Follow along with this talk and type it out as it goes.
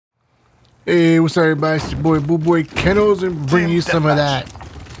Hey, what's up, everybody? It's your boy BULLBOYKENNELS and bring you some of that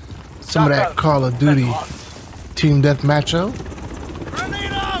Call of Duty Team Deathmatch. Ooh.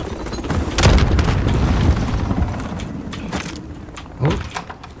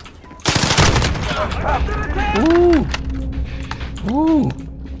 Ooh.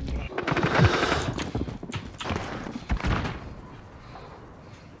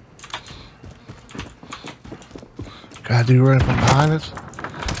 Gotta do running from behind us.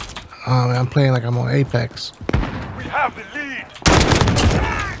 Oh man, I'm playing like I'm on Apex. We have the lead.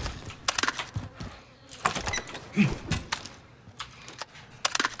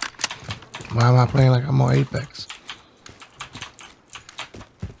 Why am I playing like I'm on Apex?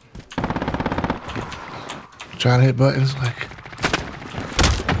 Trying to hit buttons like...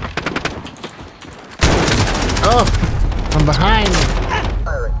 Oh! From behind me!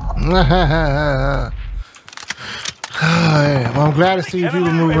 Oh, yeah. Well, I'm glad to see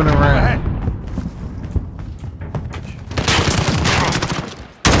people moving around.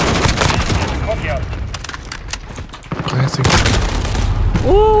 Classic.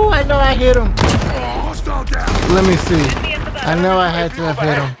 Ooh, I know I hit him. Let me see. I know I had to have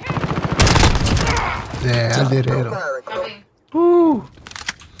hit him. Yeah, I did hit him. Ooh.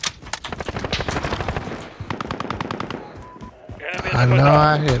 I know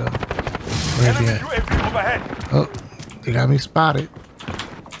I hit him. Where's he at? Oh, they got me spotted.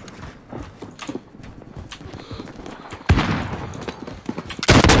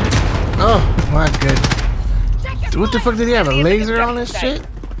 Oh, my goodness. What the fuck did he have? A laser on this shit?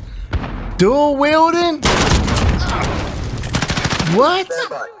 Dual wielding? What?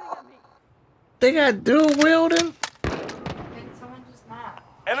 They got dual wielding?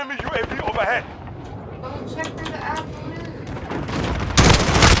 Enemy UAV overhead. Go check through the app.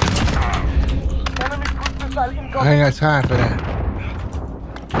 Enemy cruise missile incoming. I ain't got time for that.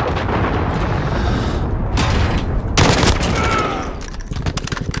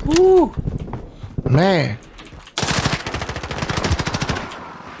 Woo! Man.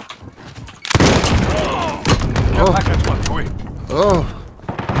 Oh,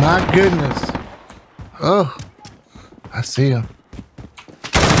 my goodness. Oh, I see him.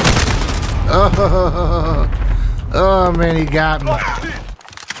 Oh man, he got me.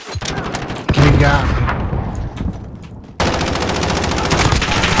 He got me.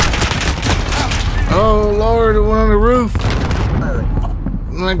 Oh Lord, the one on the roof.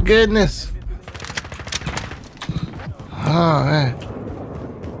 My goodness. Oh man.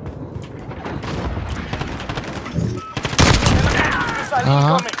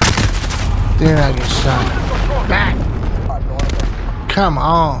 Then I get shot. Back. Come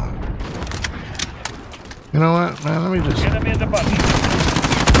on. You know what, man? Let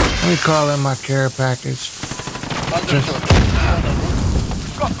me call in my care package.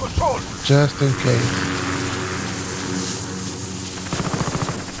 Just in case.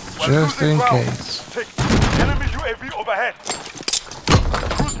 Just in case. Enemy UAV overhead.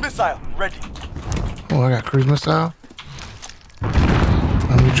 Cruise missile ready. Oh, I got cruise missile.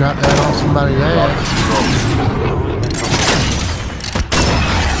 Let me drop that on somebody's ass.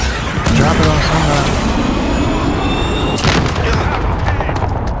 Drop it on somebody.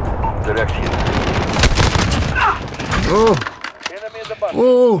 Oh.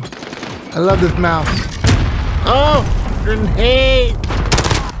 Oh. I love this mouse. Oh, grenade.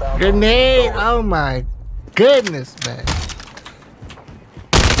 Grenade. Oh my goodness, man.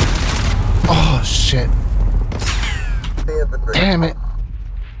 Oh shit. Damn it.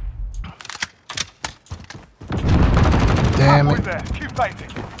 Damn it. Keep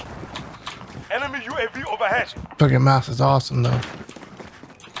fighting. Enemy UAV overhead. Fucking mouse is awesome though.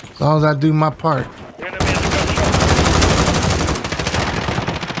 As long as I do my part.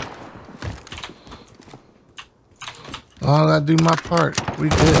 As long as I do my part, we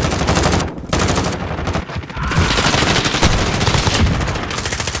good.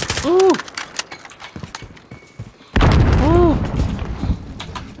 Ooh. Ooh.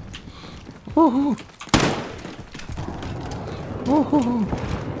 Ooh. Ooh.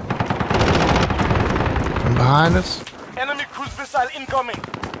 From behind us. Enemy cruise missile incoming.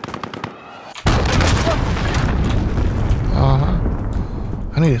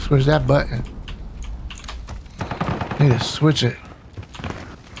 I need to switch that button. I need to switch it.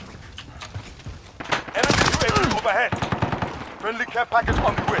 Enemy UAV overhead. Friendly care package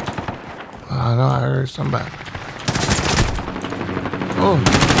on the way. I know I heard somebody. Oh.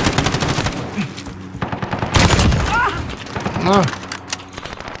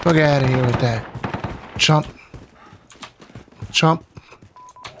 Fuck out of here with that. Chump. Chump.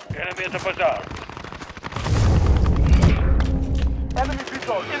 Enemy at the bazaar. Enemy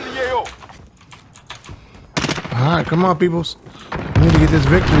vehicle in the AO. right, come on, peoples. We need to get this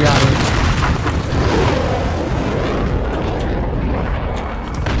victory out of here.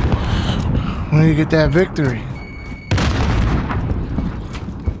 We need to get that victory.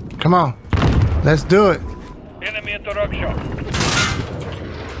 Come on. Let's do it. Enemy interaction.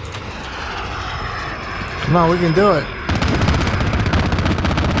 Come on, we can do it.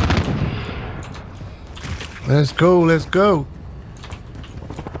 Let's go, let's go.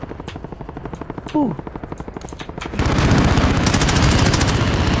 Whew.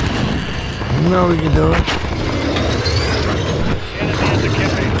 You know we can do it. Enemy in the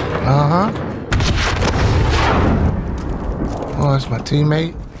cafe. Uh-huh. Oh, that's my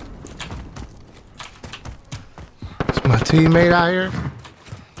teammate. It's my teammate out here.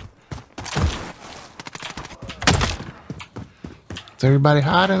 Is everybody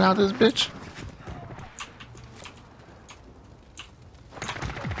hiding out this bitch?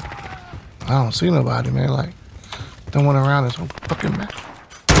 I don't see nobody, man. Like, don't want around this whole fucking map.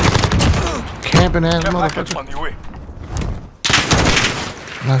 Camping ass motherfucker. On the way.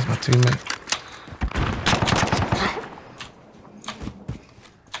 That's my teammate.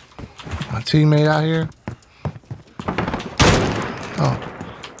 My teammate out here. Oh.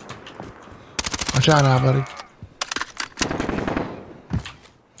 Watch out now, buddy.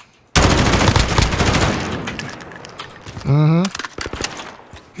 Mm-hmm.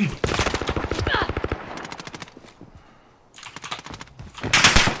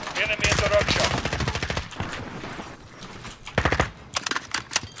 Enemy interruption.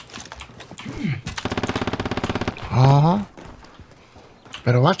 Uh-huh.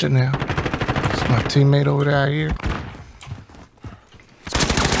 Better watch it now. It's my teammate over there out here.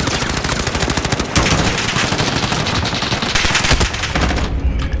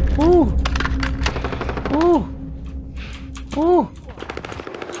 Ooh. Ooh. Ooh.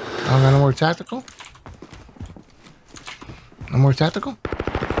 I don't got no more tactical. No more tactical?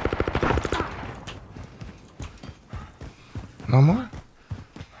 No more?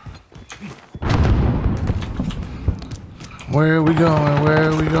 Where are we going? Where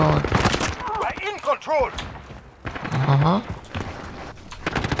are we going? We're in control. Uh-huh.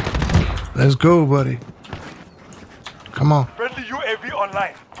 Let's go, buddy. Come on. Friendly UAV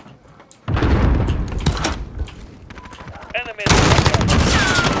online. Enemy.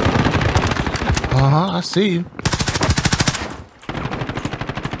 Uh-huh, I see you.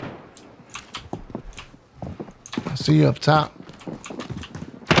 I see you up top.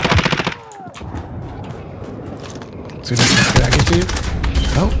 See this? Did I get to you?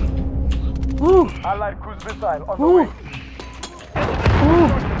 Nope. Woo. Allied cruise missile on the Woo. way.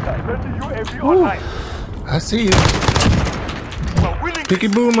 Friendly UAV online. I see you. We're winning. Picky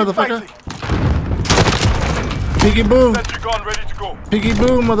boom, Keep motherfucker. fighting. Picky boom. Sentry gun ready to go. Picky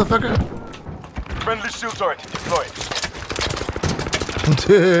boom, motherfucker. Friendly shield turret deployed.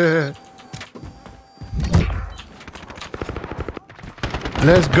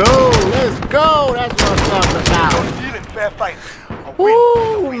 Let's go. Let's go. That's what I'm talking about. Deal in fair fight. A win.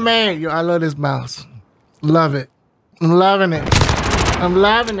 Woo, man. Yo, I love this mouse. Love it. I'm loving it. I'm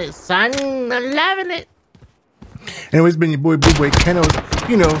loving it, son. I'm loving it. Anyway, it's been your boy, BULLBOYKENNELS.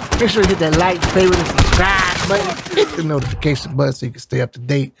 You know, make sure you hit that like, favorite, and subscribe button. Hit the notification button so you can stay up to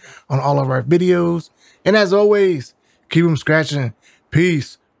date on all of our videos. And as always, keep them scratching.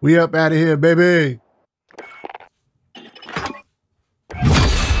 Peace. We up out of here, baby.